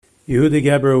Yehuda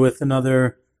Geber with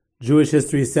another Jewish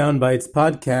History Soundbites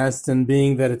podcast, and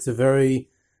being that it's a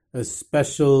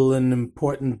special and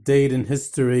important date in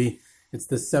history, it's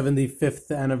the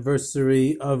 75th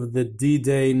anniversary of the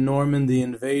D-Day Normandy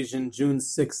invasion, June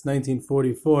 6,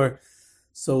 1944.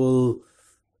 So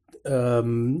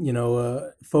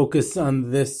we'll focus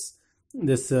on this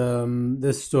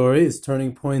story, this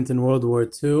turning point in World War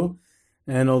II.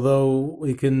 And although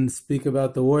we can speak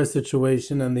about the war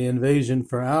situation and the invasion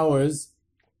for hours,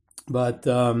 but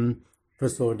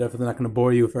first of all, we're definitely not going to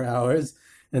bore you for hours.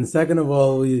 And second of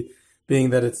all,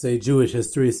 being that it's a Jewish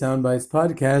History Soundbites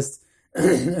podcast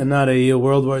and not a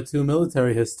World War II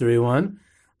military history one,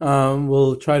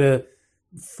 we'll try to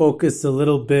focus a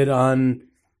little bit on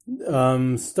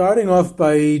starting off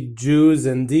by Jews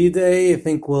and D-Day. I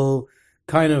think we'll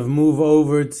kind of move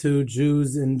over to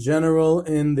Jews in general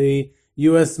in the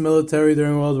U.S. military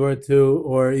during World War II,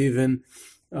 or even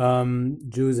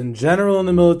Jews in general in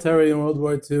the military in World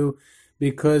War II,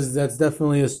 because that's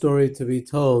definitely a story to be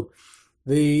told.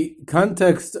 The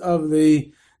context of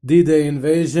the D-Day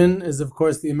invasion is, of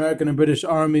course, the American and British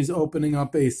armies opening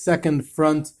up a second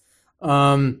front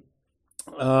in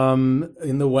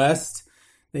the West.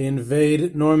 They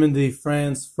invade Normandy,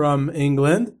 France from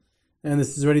England, and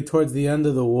this is already towards the end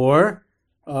of the war.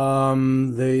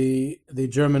 The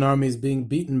German army is being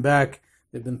beaten back.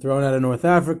 They've been thrown out of North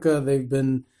Africa.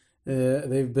 The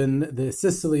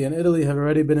Sicily and Italy have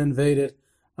already been invaded.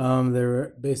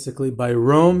 They're basically by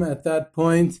Rome at that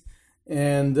point.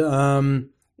 And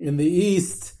in the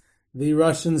east, the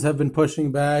Russians have been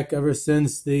pushing back ever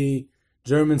since the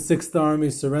German Sixth Army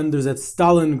surrenders at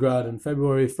Stalingrad on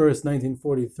February 1st,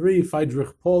 1943.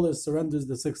 Friedrich Paulus surrenders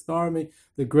the Sixth Army,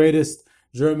 the greatest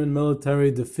German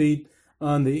military defeat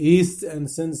on the east.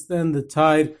 And since then, the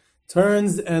tide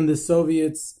turns and the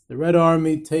Soviets, the Red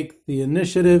Army, take the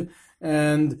initiative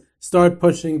and start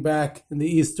pushing back in the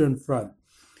Eastern Front.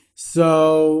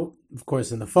 So, of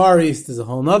course, in the Far East is a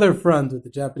whole other front with the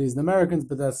Japanese and Americans,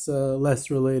 but that's less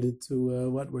related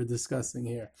to what we're discussing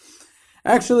here.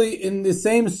 Actually, in the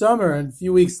same summer, and a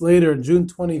few weeks later, June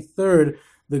 23rd,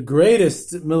 the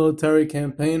greatest military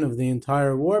campaign of the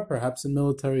entire war, perhaps in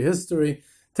military history,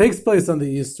 takes place on the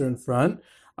Eastern Front.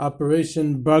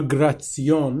 Operation Bagration,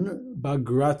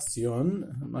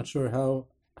 I'm not sure how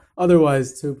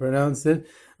otherwise to pronounce it.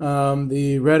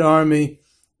 The Red Army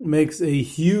makes a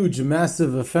huge,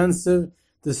 massive offensive,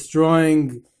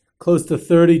 destroying close to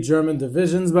 30 German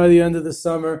divisions by the end of the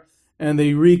summer, and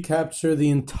they recapture the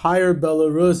entire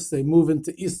Belarus. They move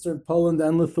into eastern Poland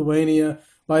and Lithuania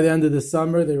by the end of the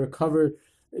summer. They recover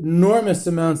enormous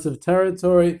amounts of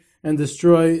territory and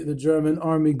destroy the German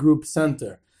Army Group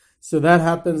Center. So that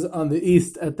happens on the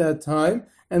east at that time,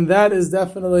 and that is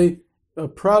definitely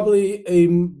probably a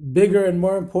bigger and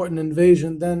more important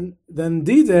invasion than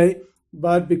D-Day,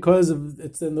 but because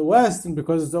it's in the west and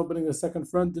because it's opening a second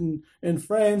front in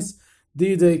France,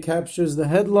 D-Day captures the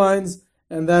headlines,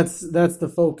 and that's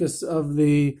the focus of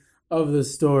the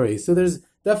story. So there's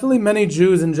definitely many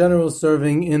Jews in general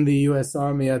serving in the U.S.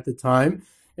 Army at the time.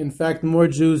 In fact, more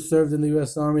Jews served in the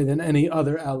U.S. Army than any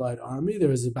other Allied army. There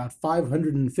was about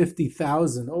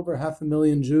 550,000, over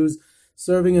 500,000 Jews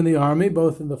serving in the army,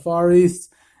 both in the Far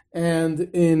East and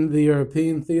in the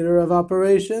European theater of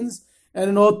operations, and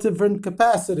in all different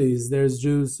capacities. There's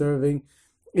Jews serving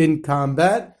in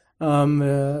combat.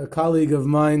 A colleague of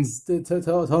mine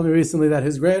told me recently that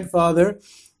his grandfather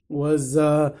is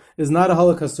not a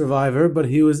Holocaust survivor, but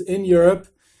he was in Europe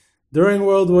during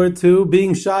World War II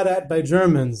being shot at by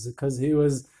Germans because he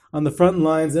was on the front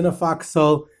lines in a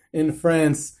foxhole in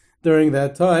France during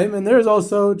that time. And there's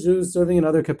also Jews serving in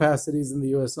other capacities in the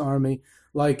U.S. Army,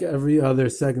 like every other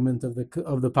segment of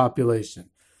the population.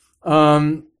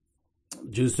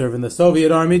 Jews serve in the Soviet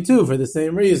Army too for the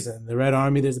same reason. The Red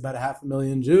Army, there's about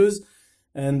 500,000 Jews,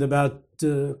 and about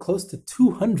close to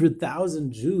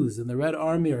 200,000 Jews in the Red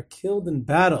Army are killed in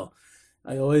battle.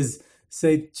 I always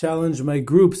challenge my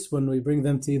groups when we bring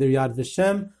them to either Yad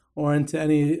Vashem or into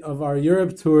any of our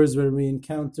Europe tours where we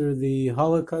encounter the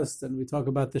Holocaust and we talk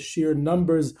about the sheer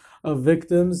numbers of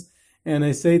victims. And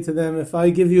I say to them, if I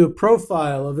give you a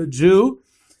profile of a Jew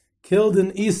killed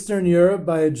in Eastern Europe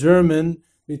by a German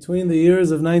between the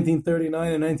years of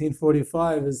 1939 and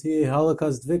 1945, is he a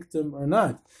Holocaust victim or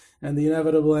not? And the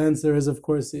inevitable answer is, of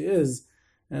course, he is.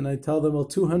 And I tell them, well,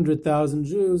 200,000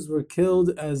 Jews were killed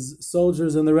as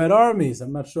soldiers in the Red Armies.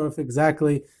 I'm not sure if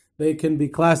exactly they can be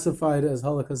classified as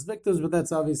Holocaust victims, but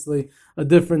that's obviously a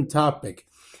different topic.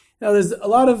 Now, there's a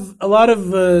lot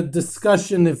of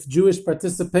discussion if Jewish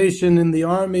participation in the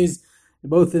armies,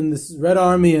 both in the Red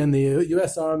Army and the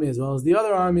U.S. Army, as well as the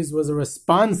other armies, was a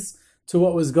response to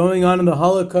what was going on in the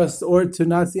Holocaust or to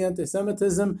Nazi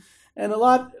anti-Semitism. And a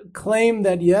lot claim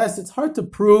that, yes, it's hard to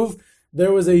prove.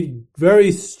 There was a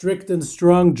very strict and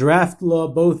strong draft law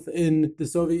both in the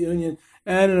Soviet Union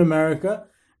and in America,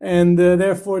 and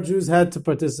therefore Jews had to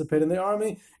participate in the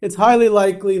army. It's highly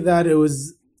likely that it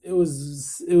was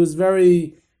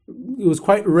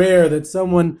quite rare that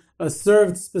someone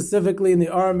served specifically in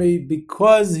the army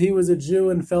because he was a Jew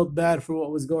and felt bad for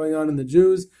what was going on in the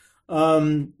Jews.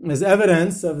 As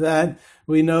evidence of that,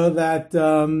 we know that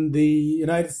the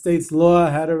United States law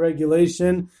had a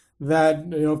regulation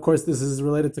that, of course, this is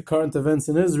related to current events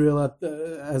in Israel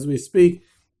as we speak,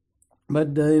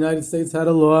 but the United States had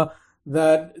a law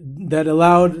that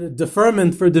allowed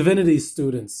deferment for divinity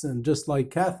students. And just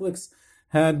like Catholics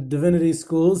had divinity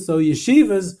schools, so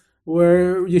yeshiva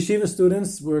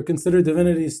students were considered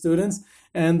divinity students,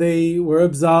 and they were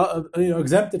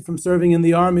exempted from serving in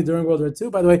the army during World War II.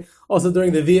 By the way, also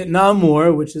during the Vietnam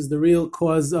War, which is the real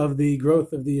cause of the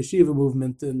growth of the yeshiva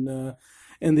movement in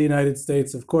the United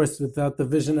States. Of course, without the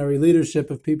visionary leadership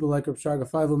of people like Rav Shraga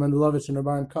Feivel Mendelovich and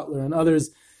Rabban Kotler and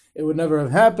others, it would never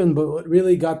have happened. But what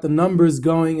really got the numbers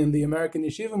going in the American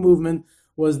yeshiva movement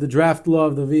was the draft law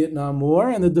of the Vietnam War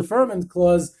and the deferment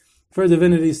clause for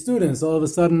divinity students. All of a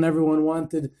sudden, everyone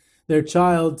wanted their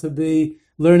child to be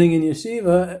learning in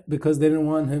yeshiva because they didn't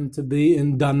want him to be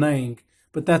in Da Nang.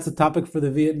 But that's a topic for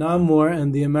the Vietnam War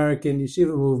and the American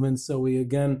yeshiva movement, so we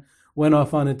again went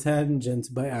off on a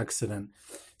tangent by accident.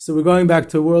 So we're going back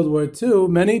to World War II.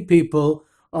 Many people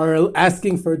are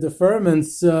asking for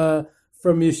deferments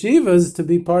from yeshivas to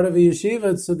be part of a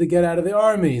yeshiva so they get out of the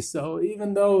army. So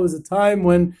even though it was a time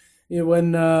when there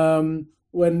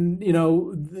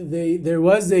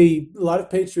was a lot of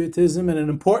patriotism and an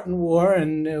important war,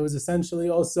 and it was essentially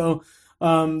also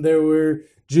there were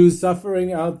Jews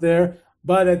suffering out there.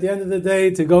 But at the end of the day,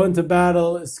 to go into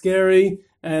battle is scary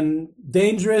and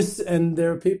dangerous, and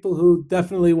there are people who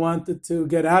definitely wanted to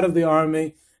get out of the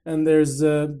army, and there's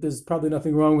probably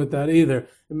nothing wrong with that either.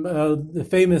 The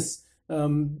famous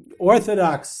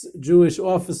Orthodox Jewish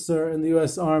officer in the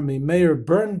U.S. Army, Mayor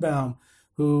Birnbaum,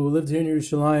 who lived here in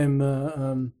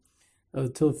Yerushalayim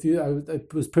till a few. I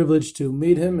was privileged to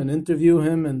meet him and interview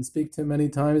him and speak to him many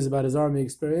times about his army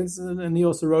experience, and he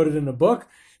also wrote it in a book.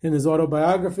 In his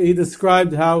autobiography, he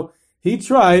described how he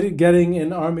tried getting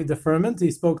an army deferment.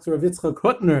 He spoke to Rav Yitzchak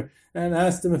Hutner and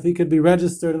asked him if he could be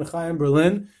registered in Chaim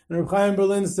Berlin. And Rav Chaim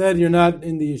Berlin said, "You're not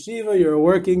in the yeshiva, you're a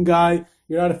working guy,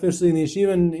 you're not officially in the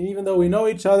yeshiva, and even though we know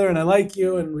each other and I like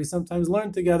you and we sometimes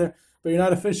learn together, but you're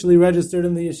not officially registered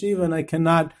in the yeshiva, and I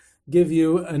cannot give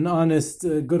you an honest,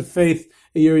 good faith,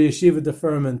 your yeshiva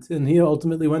deferment." And he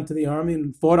ultimately went to the army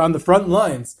and fought on the front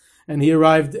lines. And he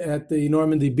arrived at the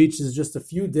Normandy beaches just a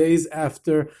few days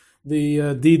after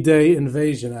the D-Day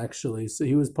invasion, actually. So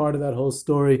he was part of that whole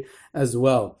story as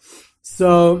well.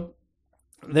 So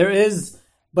there is,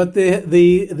 but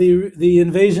the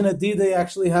invasion at D-Day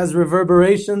actually has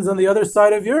reverberations on the other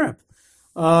side of Europe.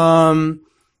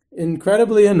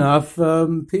 Incredibly enough,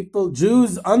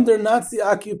 Jews under Nazi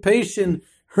occupation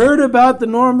heard about the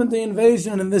Normandy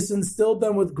invasion, and this instilled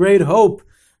them with great hope.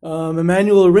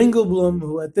 Emanuel Ringelblum,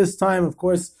 who at this time, of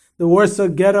course, the Warsaw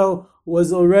Ghetto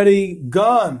was already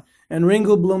gone, and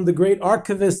Ringelblum, the great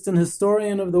archivist and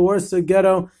historian of the Warsaw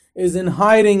Ghetto, is in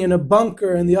hiding in a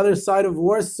bunker on the other side of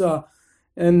Warsaw.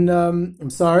 And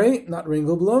I'm sorry, not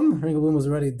Ringelblum. Ringelblum was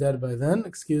already dead by then,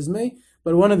 excuse me.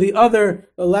 But one of the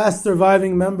last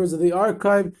surviving members of the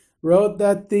archive wrote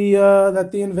that the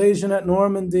invasion at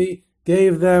Normandy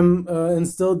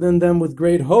instilled in them with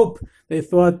great hope. They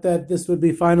thought that this would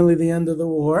be finally the end of the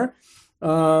war.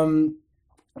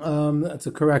 That's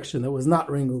a correction. It was not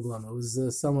Ringelblum. It was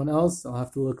someone else. I'll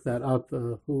have to look that up,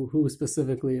 who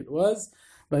specifically it was.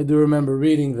 But I do remember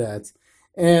reading that.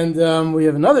 And we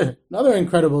have another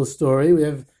incredible story. We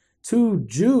have two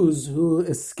Jews who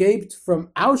escaped from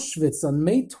Auschwitz on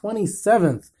May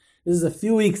 27th. This is a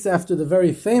few weeks after the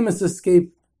very famous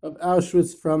escape of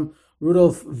Auschwitz from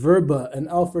Rudolf Verba and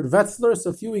Alfred Wetzler.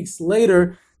 So a few weeks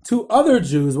later, two other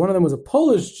Jews, one of them was a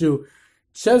Polish Jew,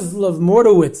 Czeslaw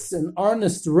Mordowitz and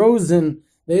Ernest Rosen,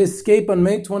 they escape on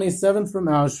May 27th from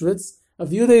Auschwitz. A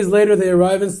few days later, they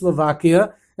arrive in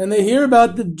Slovakia, and they hear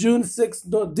about the June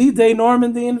 6th D-Day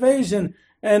Normandy invasion,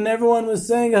 and everyone was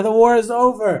saying that the war is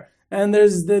over, and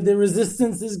there's the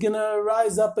resistance is going to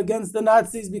rise up against the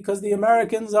Nazis because the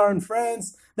Americans are in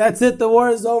France. That's it, the war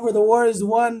is over, the war is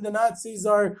won, the Nazis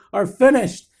are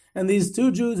finished. And these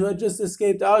two Jews who had just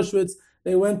escaped Auschwitz,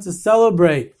 they went to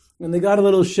celebrate, and they got a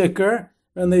little shikker,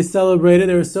 and they celebrated.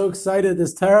 They were so excited,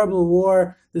 this terrible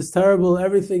war,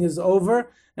 everything is over.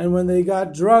 And when they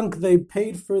got drunk, they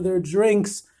paid for their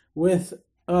drinks with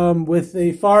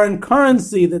a foreign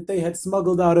currency that they had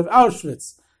smuggled out of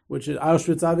Auschwitz. Which at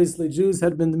Auschwitz, obviously, Jews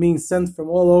had been being sent from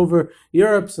all over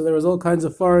Europe, so there was all kinds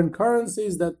of foreign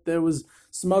currencies that there was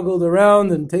smuggled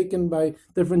around and taken by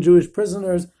different Jewish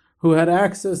prisoners who had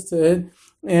access to it.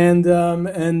 And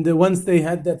once they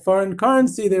had that foreign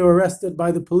currency, they were arrested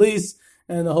by the police,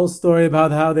 and the whole story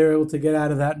about how they were able to get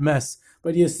out of that mess.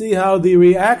 But you see how the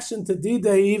reaction to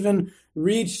D-Day even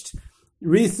reached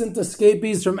recent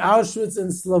escapees from Auschwitz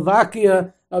and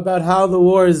Slovakia about how the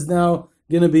war is now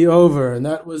going to be over. And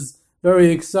that was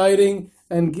very exciting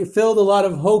and filled a lot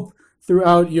of hope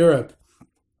throughout Europe.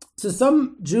 So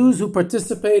some Jews who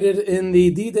participated in the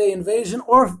D-Day invasion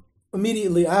or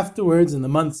immediately afterwards, in the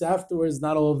months afterwards,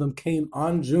 not all of them came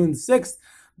on June 6th,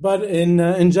 but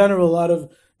in general, a lot of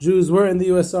Jews were in the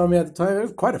U.S. Army at the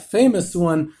time. Quite a famous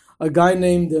one, a guy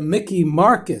named Mickey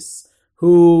Marcus,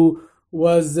 who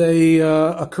was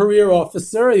a career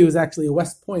officer. He was actually a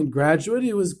West Point graduate.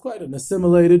 He was quite an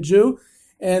assimilated Jew.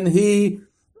 And he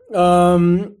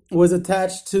was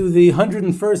attached to the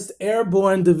 101st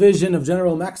Airborne Division of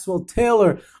General Maxwell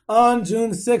Taylor on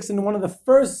June 6th, and one of the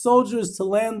first soldiers to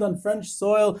land on French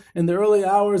soil in the early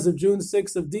hours of June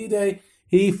 6th of D-Day.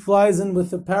 He flies in with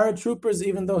the paratroopers,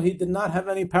 even though he did not have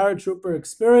any paratrooper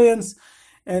experience,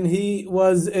 and he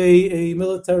was a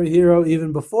military hero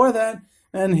even before that,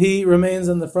 and he remains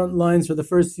on the front lines for the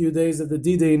first few days of the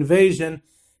D-Day invasion.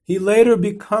 He later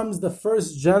becomes the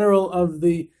first general of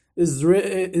the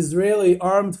Israeli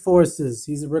armed forces.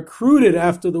 He's recruited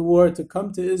after the war to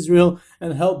come to Israel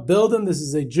and help build them. This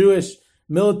is a Jewish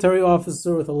military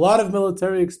officer with a lot of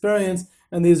military experience,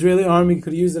 and the Israeli army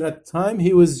could use it at the time.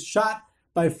 He was shot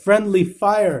by friendly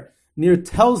fire near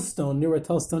Telstone, near where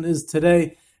Telstone is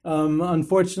today,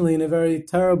 unfortunately in a very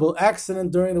terrible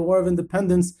accident during the War of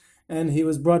Independence, and he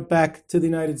was brought back to the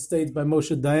United States by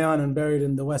Moshe Dayan and buried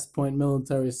in the West Point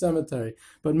Military Cemetery.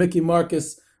 But Mickey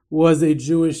Marcus was a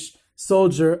Jewish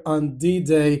soldier on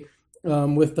D-Day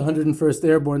with the 101st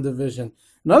Airborne Division.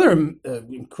 Another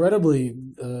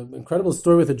incredible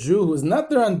story with a Jew who was not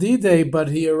there on D-Day, but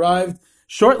he arrived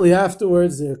shortly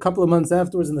afterwards, a couple of months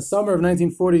afterwards, in the summer of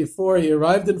 1944. He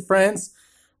arrived in France,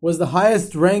 was the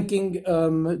highest-ranking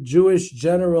Jewish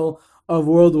general of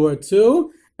World War II,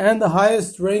 and the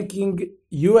highest-ranking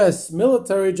U.S.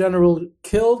 military general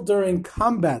killed during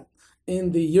combat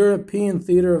in the European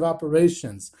Theater of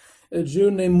Operations. A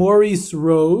Jew named Maurice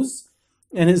Rose,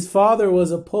 and his father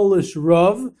was a Polish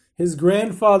Rav. His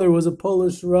grandfather was a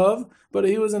Polish Rav, but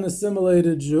he was an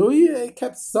assimilated Jew. He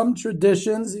kept some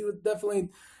traditions. He was definitely,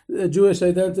 Jewish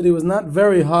identity was not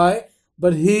very high,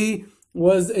 but he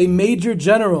was a major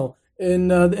general in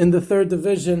the 3rd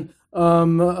Division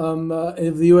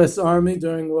of the U.S. Army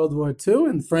during World War II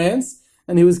in France,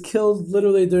 and he was killed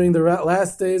literally during the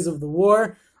last days of the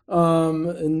war.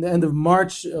 In the end of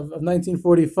March of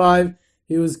 1945,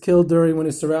 he was killed when he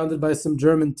was surrounded by some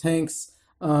German tanks,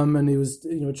 and he was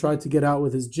tried to get out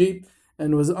with his jeep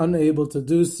and was unable to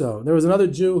do so. There was another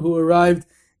Jew who arrived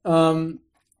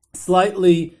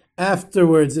slightly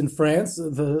afterwards in France,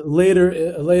 the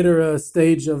later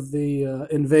stage of the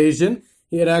invasion.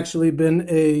 He had actually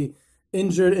been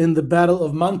injured in the Battle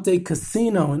of Monte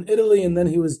Cassino in Italy, and then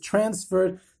he was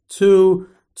transferred to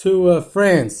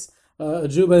France. A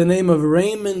Jew by the name of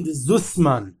Raymond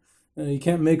Zussman. You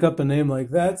can't make up a name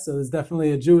like that, so it's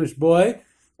definitely a Jewish boy.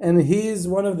 And he's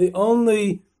one of the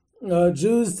only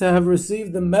Jews to have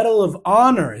received the Medal of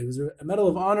Honor. He was a Medal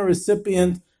of Honor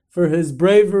recipient for his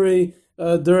bravery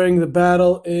during the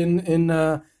battle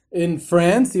in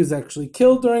France. He was actually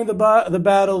killed during the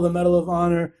battle. The Medal of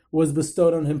Honor was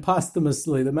bestowed on him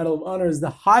posthumously. The Medal of Honor is the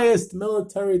highest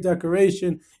military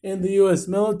decoration in the U.S.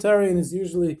 military and is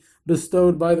usually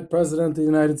bestowed by the President of the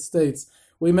United States.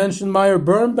 We mentioned Meyer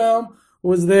Birnbaum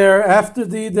was there after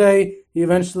D-Day. He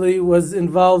eventually was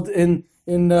involved in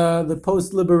the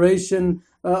post-liberation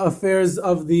affairs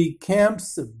of the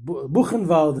camps,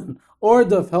 Buchenwald and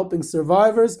Ohrdruf, helping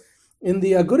survivors. In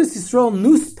the Agudas Yisrael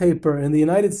newspaper in the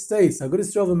United States,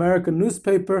 Agudas Yisrael of America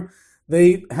newspaper,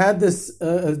 they had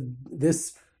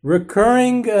this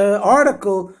recurring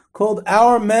article called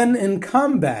 "Our Men in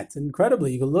Combat."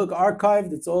 Incredibly, you can look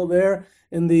archived; it's all there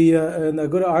in the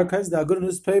Aguda archives, the Aguda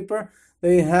newspaper.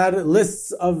 They had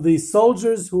lists of the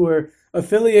soldiers who were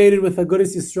affiliated with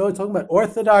Agudas Yisrael, talking about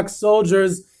Orthodox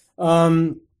soldiers who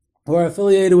are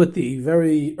affiliated with the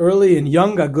very early and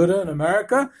young Aguda in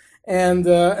America. And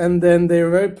then they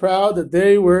were very proud that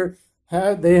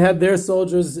they had their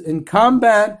soldiers in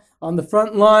combat on the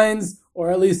front lines,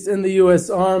 or at least in the U.S.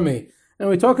 Army. And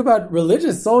we talk about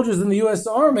religious soldiers in the U.S.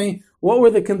 Army. what were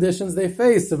the conditions they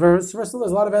faced? So first of all,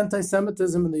 there's a lot of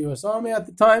anti-Semitism in the U.S. Army at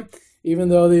the time, even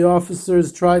though the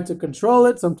officers tried to control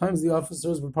it. Sometimes the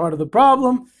officers were part of the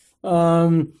problem.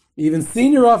 Even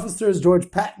senior officers, George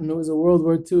Patton, who was a World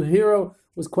War II hero,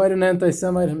 was quite an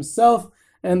anti-Semite himself.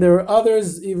 And there were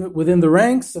others, even within the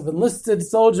ranks of enlisted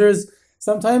soldiers.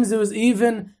 Sometimes there was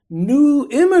even new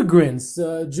immigrants,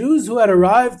 Jews who had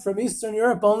arrived from Eastern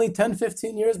Europe only 10,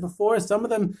 15 years before. Some of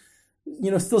them,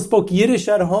 still spoke Yiddish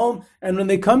at home. And when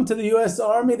they come to the U.S.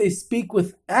 Army, they speak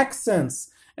with accents.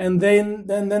 And then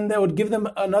that would give them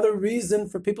another reason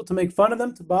for people to make fun of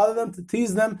them, to bother them, to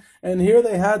tease them. And here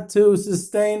they had to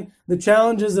sustain the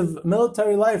challenges of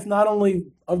military life, not only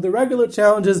of the regular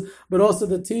challenges, but also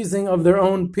the teasing of their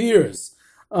own peers.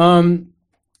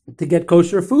 To get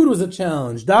kosher food was a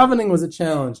challenge. Davening was a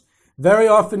challenge. Very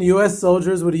often U.S.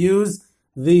 soldiers would use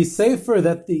the sefer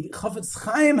that the Chafetz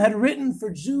Chaim had written for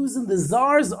Jews in the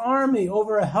Tsar's army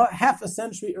over half a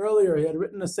century earlier. He had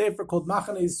written a sefer called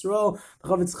Machane Yisrael. The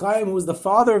Chafetz Chaim, who was the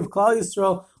father of Klal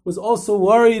Yisrael, was also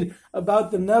worried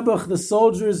about the Nebuch, the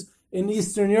soldiers in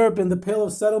Eastern Europe in the Pale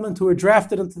of Settlement who were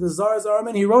drafted into the Tsar's army.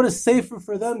 And he wrote a sefer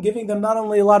for them, giving them not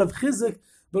only a lot of chizuk,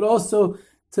 but also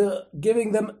to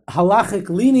giving them halachic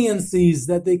leniencies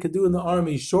that they could do in the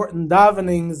army, shortened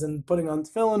davenings and putting on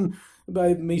tefillin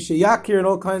by Misha Yakir and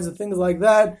all kinds of things like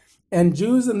that. And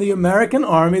Jews in the American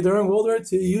army during World War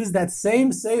II used that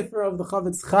same sefer of the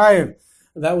Chafetz Chaim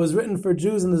that was written for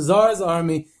Jews in the Tsar's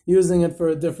army, using it for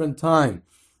a different time.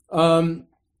 What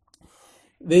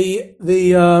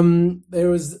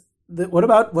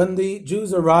about when the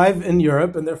Jews arrive in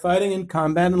Europe and they're fighting in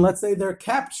combat, and let's say they're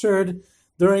captured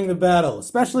during the battle,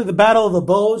 especially the Battle of the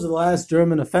Bulge, the last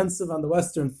German offensive on the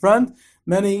Western Front?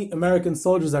 Many American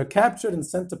soldiers are captured and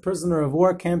sent to prisoner of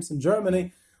war camps in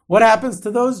Germany. What happens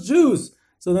to those Jews?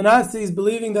 So the Nazis,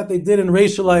 believing that they did in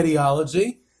racial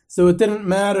ideology, so it didn't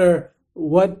matter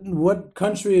what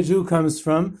country a Jew comes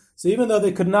from. So even though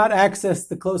they could not access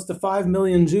the close to 5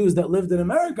 million Jews that lived in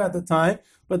America at the time,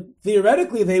 but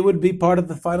theoretically they would be part of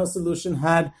the final solution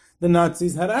had the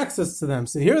Nazis had access to them.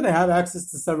 So here they have access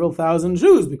to several thousand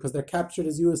Jews because they're captured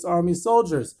as U.S. Army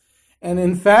soldiers. And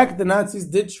in fact, the Nazis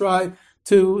did try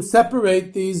to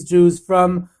separate these Jews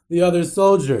from the other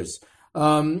soldiers.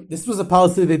 This was a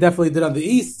policy they definitely did on the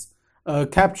East.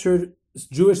 Captured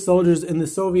Jewish soldiers in the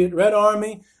Soviet Red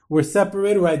Army were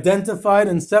separated, were identified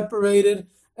and separated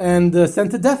and sent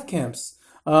to death camps.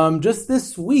 Just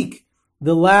this week,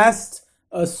 the last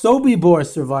Sobibor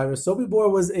survivor.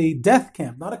 Sobibor was a death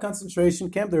camp, not a concentration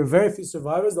camp. There were very few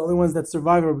survivors. The only ones that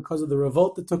survived were because of the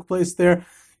revolt that took place there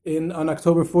on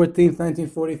October 14th,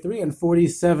 1943, and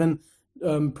 47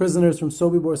 prisoners from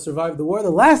Sobibor survived the war. The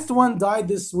last one died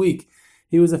this week.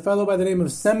 He was a fellow by the name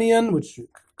of Semyon, which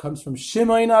comes from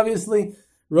Shimon, obviously.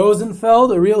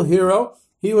 Rosenfeld, a real hero.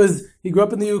 He grew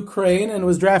up in the Ukraine and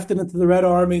was drafted into the Red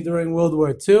Army during World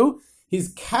War II.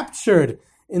 He's captured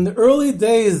in the early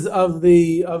days of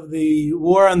the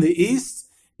war on the East,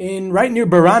 right near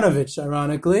Baranovich,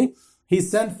 ironically.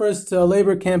 He's sent first to a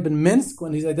labor camp in Minsk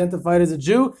when he's identified as a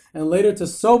Jew, and later to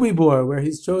Sobibor, where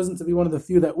he's chosen to be one of the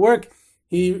few that work.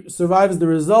 He survives the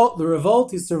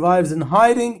revolt. He survives in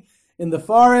hiding in the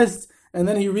forest, and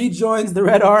then he rejoins the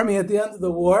Red Army at the end of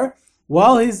the war.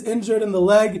 While he's injured in the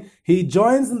leg, he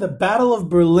joins in the Battle of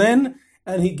Berlin,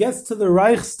 and he gets to the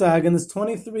Reichstag, and this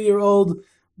 23-year-old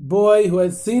boy who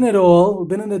had seen it all, who'd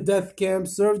been in a death camp,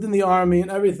 served in the army and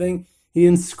everything, he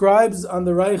inscribes on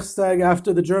the Reichstag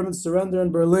after the German surrender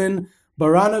in Berlin,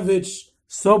 Baranovich,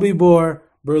 Sobibor,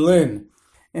 Berlin.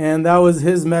 And that was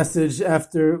his message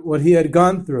after what he had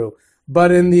gone through.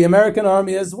 But in the American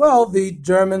army as well, the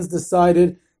Germans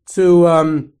decided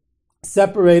to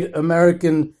separate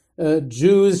American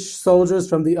Jewish soldiers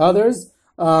from the others.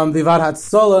 The Vad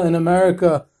Hatzalah in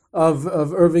America of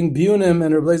Irving Bunim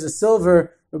and Rebbe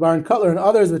Silver, Baron Cutler and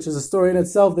others, which is a story in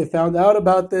itself. They found out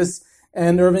about this,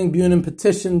 and Irving Bunim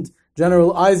petitioned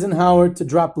General Eisenhower to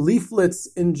drop leaflets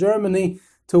in Germany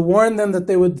to warn them that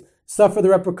they would suffer the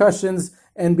repercussions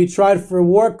and be tried for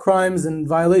war crimes and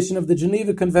violation of the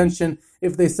Geneva Convention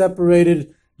if they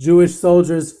separated Jewish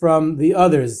soldiers from the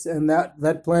others. And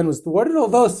that plan was thwarted,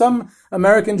 although some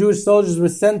American Jewish soldiers were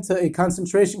sent to a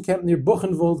concentration camp near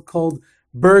Buchenwald called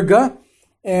Berga.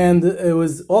 And it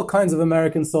was all kinds of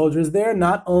American soldiers there,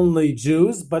 not only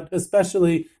Jews, but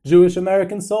especially Jewish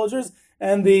American soldiers.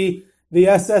 And the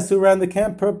SS who ran the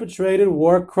camp perpetrated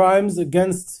war crimes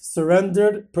against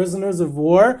surrendered prisoners of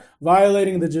war,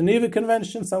 violating the Geneva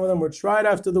Convention. Some of them were tried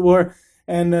after the war.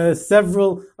 And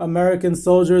several American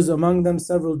soldiers, among them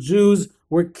several Jews,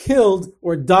 were killed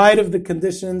or died of the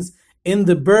conditions in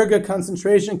the Berga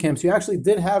concentration camps. You actually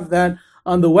did have that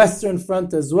on the Western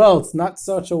Front as well. It's not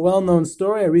such a well-known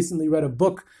story. I recently read a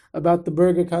book about the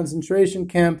Berger concentration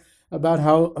camp, about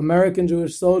how American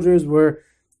Jewish soldiers were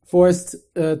forced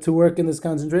to work in this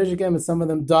concentration camp, and some of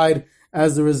them died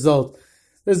as a result.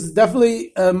 There's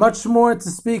definitely much more to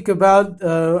speak about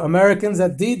Americans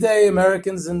at D-Day,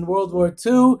 Americans in World War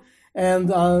II, and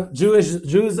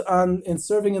Jews in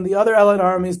serving in the other Allied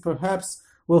armies. Perhaps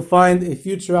we'll find a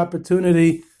future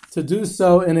opportunity to do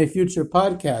so in a future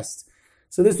podcast.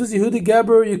 So this was Yehudi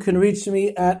Geber. You can reach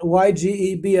me at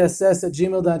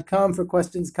ygebss@gmail.com for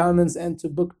questions, comments, and to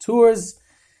book tours.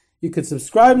 You could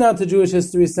subscribe now to Jewish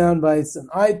History Soundbites on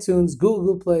iTunes,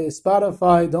 Google Play,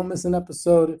 Spotify. Don't miss an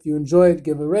episode. If you enjoy it,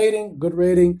 give a rating, good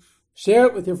rating. Share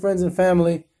it with your friends and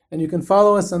family. And you can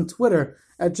follow us on Twitter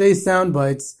at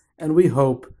JSoundbites. And we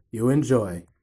hope you enjoy.